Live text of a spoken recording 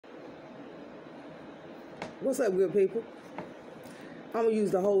What's up, good people? I'm going to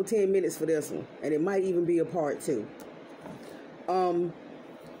use the whole 10 minutes for this one, and it might even be a part 2.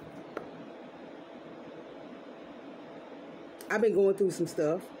 I've been going through some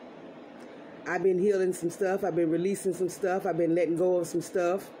stuff. I've been healing some stuff. I've been releasing some stuff. I've been letting go of some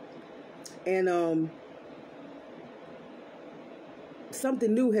stuff. And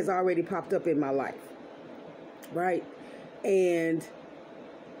something new has already popped up in my life, right? And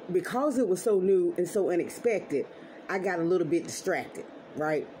because it was so new and so unexpected, I got a little bit distracted,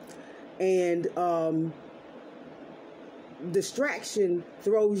 right? And distraction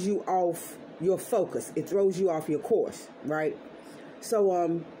throws you off your focus. It throws you off your course, right?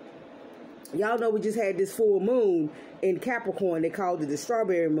 So y'all know we just had this full moon in Capricorn. They called it the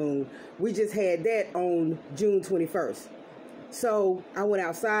strawberry moon. We just had that on June 21st. So I went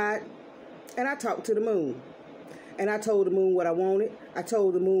outside and I talked to the moon. And I told the moon what I wanted. I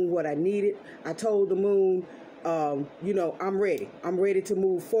told the moon what I needed. I told the moon, you know, I'm ready. I'm ready to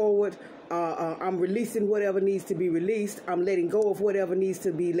move forward. I'm releasing whatever needs to be released. I'm letting go of whatever needs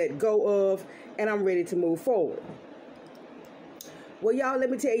to be let go of. And I'm ready to move forward. Well, y'all, let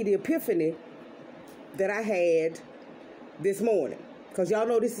me tell you the epiphany that I had this morning. Because y'all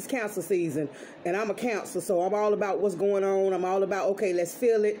know this is Cancer season, and I'm a Cancer, so I'm all about what's going on. I'm all about, okay, let's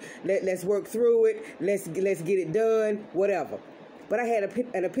feel it. Let's work through it. Let's get it done, whatever. But I had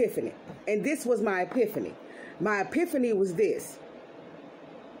an epiphany, and this was my epiphany. My epiphany was this.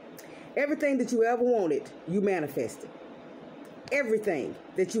 Everything that you ever wanted, you manifested. Everything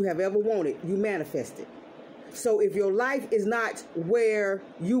that you have ever wanted, you manifested. So if your life is not where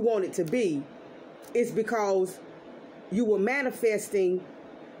you want it to be, it's because you were manifesting.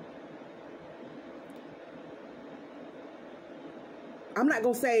 I'm not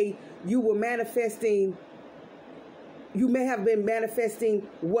going to say you were manifesting. You may have been manifesting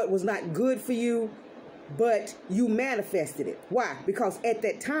what was not good for you, but you manifested it. Why? Because at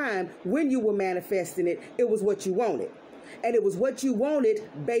that time, when you were manifesting it, it was what you wanted. And it was what you wanted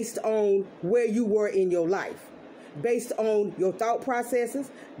based on where you were in your life, based on your thought processes,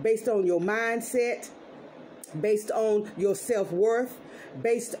 based on your mindset, based on your self-worth,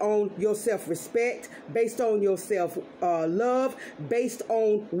 based on your self-respect, based on your self-love, based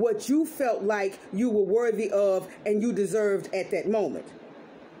on what you felt like you were worthy of and you deserved at that moment.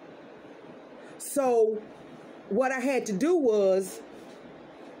 So what I had to do was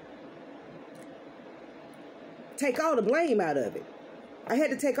take all the blame out of it. I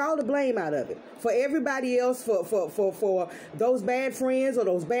had to take all the blame out of it for everybody else, for those bad friends or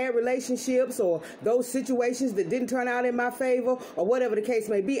those bad relationships or those situations that didn't turn out in my favor or whatever the case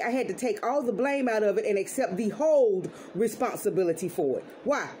may be. I had to take all the blame out of it and accept the whole responsibility for it.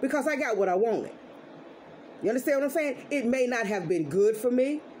 Why? Because I got what I wanted. You understand what I'm saying? It may not have been good for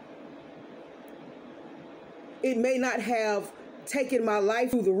me. It may not have taken my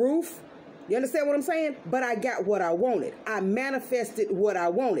life through the roof. You understand what I'm saying? But I got what I wanted. I manifested what I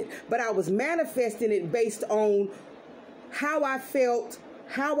wanted. But I was manifesting it based on how I felt,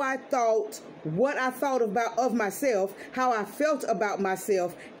 how I thought, what I thought about of myself, how I felt about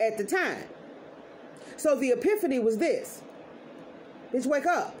myself at the time. So the epiphany was this. Bitch, wake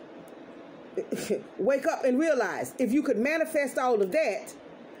up. Wake up and realize if you could manifest all of that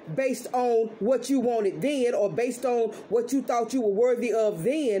based on what you wanted then, or based on what you thought you were worthy of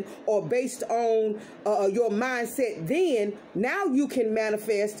then, or based on your mindset then, now you can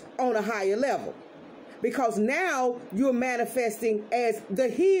manifest on a higher level. Because now you're manifesting as the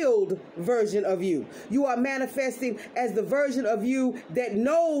healed version of you. You are manifesting as the version of you that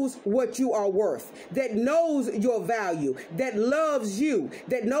knows what you are worth, that knows your value, that loves you,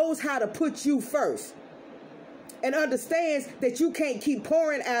 that knows how to put you first, and understands that you can't keep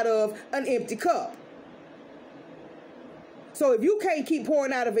pouring out of an empty cup. So if you can't keep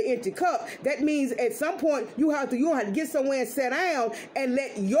pouring out of an empty cup, that means at some point you have to get somewhere and sit down and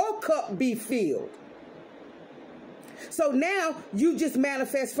let your cup be filled. So now you just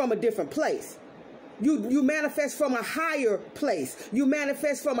manifest from a different place. You manifest from a higher place. You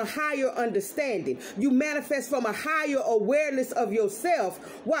manifest from a higher understanding. You manifest from a higher awareness of yourself.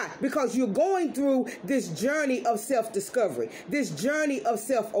 Why? Because you're going through this journey of self-discovery, this journey of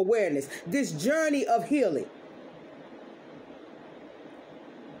self-awareness, this journey of healing.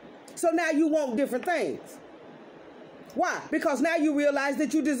 So now you want different things. Why? Because now you realize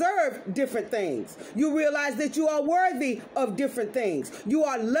that you deserve different things. You realize that you are worthy of different things. You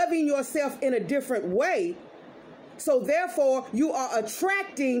are loving yourself in a different way. So therefore, you are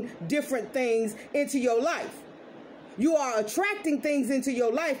attracting different things into your life. You are attracting things into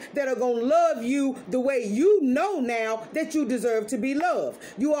your life that are going to love you the way you know now that you deserve to be loved.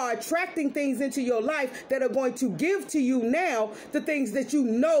 You are attracting things into your life that are going to give to you now the things that you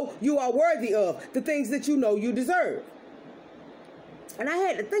know you are worthy of, the things that you know you deserve. And I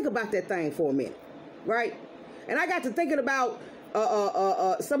had to think about that thing for a minute, right? And I got to thinking about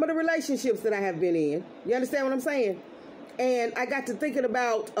some of the relationships that I have been in. You understand what I'm saying? And I got to thinking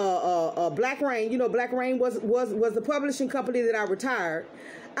about Black Rain. You know, Black Rain was the publishing company that I retired.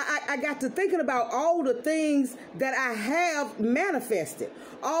 I got to thinking about all the things that I have manifested,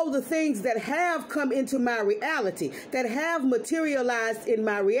 all the things that have come into my reality, that have materialized in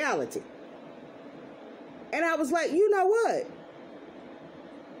my reality. And I was like, you know what?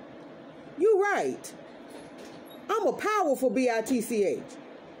 You're right. I'm a powerful bitch.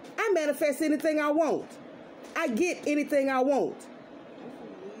 I manifest anything I want. I get anything I want.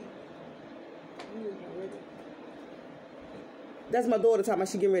 That's my daughter talking about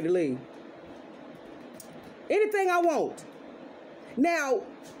she getting ready to leave. Anything I want. Now,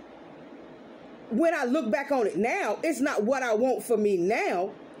 when I look back on it now, it's not what I want for me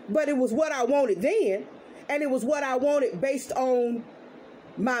now, but it was what I wanted then. And it was what I wanted based on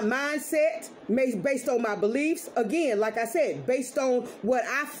my mindset, based on my beliefs. Again, like I said, based on what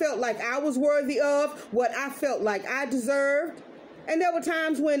I felt like I was worthy of, what I felt like I deserved. And there were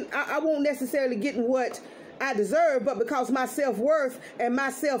times when I won't necessarily get what I deserved, but because my self-worth and my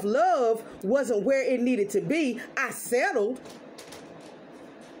self-love wasn't where it needed to be, I settled.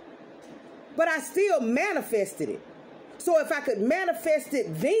 But I still manifested it. So if I could manifest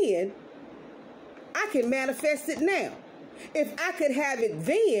it then, I can manifest it now. If I could have it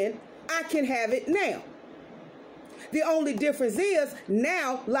then, I can have it now. The only difference is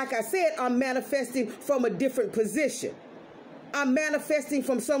now, like I said, I'm manifesting from a different position. I'm manifesting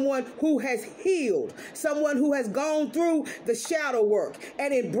from someone who has healed, someone who has gone through the shadow work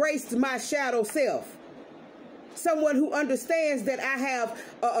and embraced my shadow self. Someone who understands that I have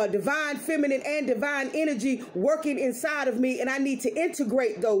a divine feminine and divine energy working inside of me, and I need to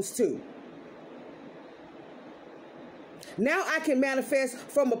integrate those two. Now I can manifest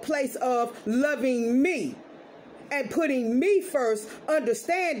from a place of loving me and putting me first,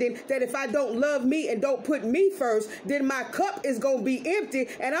 understanding that if I don't love me and don't put me first, then my cup is going to be empty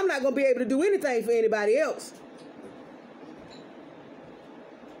and I'm not going to be able to do anything for anybody else.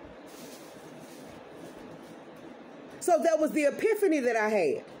 So that was the epiphany that I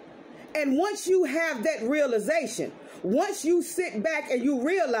had. And once you have that realization, once you sit back and you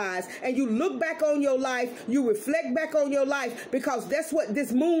realize and you look back on your life, you reflect back on your life, because that's what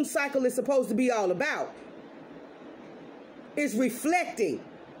this moon cycle is supposed to be all about. It's reflecting,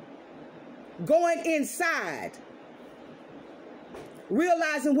 going inside,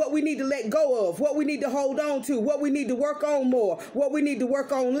 realizing what we need to let go of, what we need to hold on to, what we need to work on more, what we need to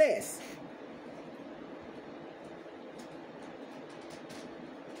work on less.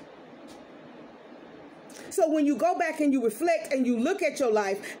 So when you go back and you reflect and you look at your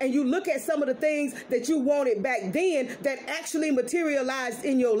life and you look at some of the things that you wanted back then that actually materialized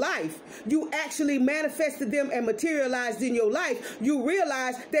in your life, you actually manifested them and materialized in your life, you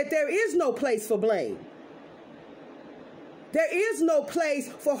realize that there is no place for blame. There is no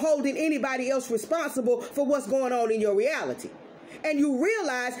place for holding anybody else responsible for what's going on in your reality. And you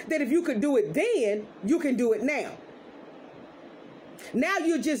realize that if you could do it then, you can do it now. Now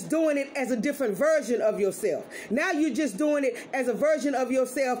you're just doing it as a different version of yourself. Now you're just doing it as a version of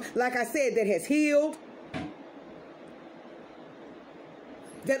yourself, like I said, that has healed,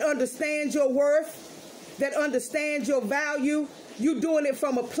 that understands your worth, that understands your value. You're doing it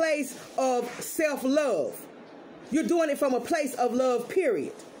from a place of self-love. You're doing it from a place of love,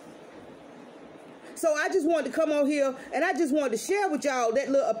 period. So I just wanted to come on here and I just wanted to share with y'all that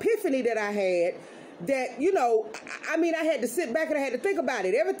little epiphany that I had. That, you know, I mean, I had to sit back and I had to think about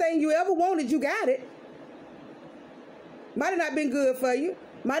it. Everything you ever wanted, you got it. Might have not been good for you.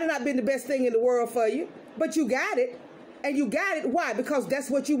 Might have not been the best thing in the world for you. But you got it. And you got it. Why? Because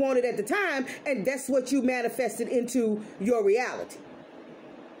that's what you wanted at the time. And that's what you manifested into your reality.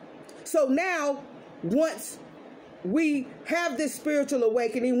 So now, once we have this spiritual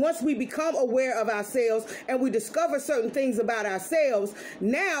awakening, once we become aware of ourselves and we discover certain things about ourselves,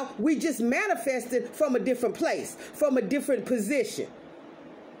 now we just manifested from a different place, from a different position.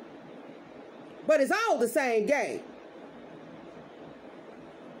 But it's all the same game.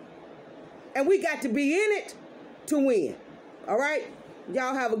 And we got to be in it to win. All right?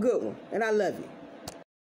 Y'all have a good one. And I love you.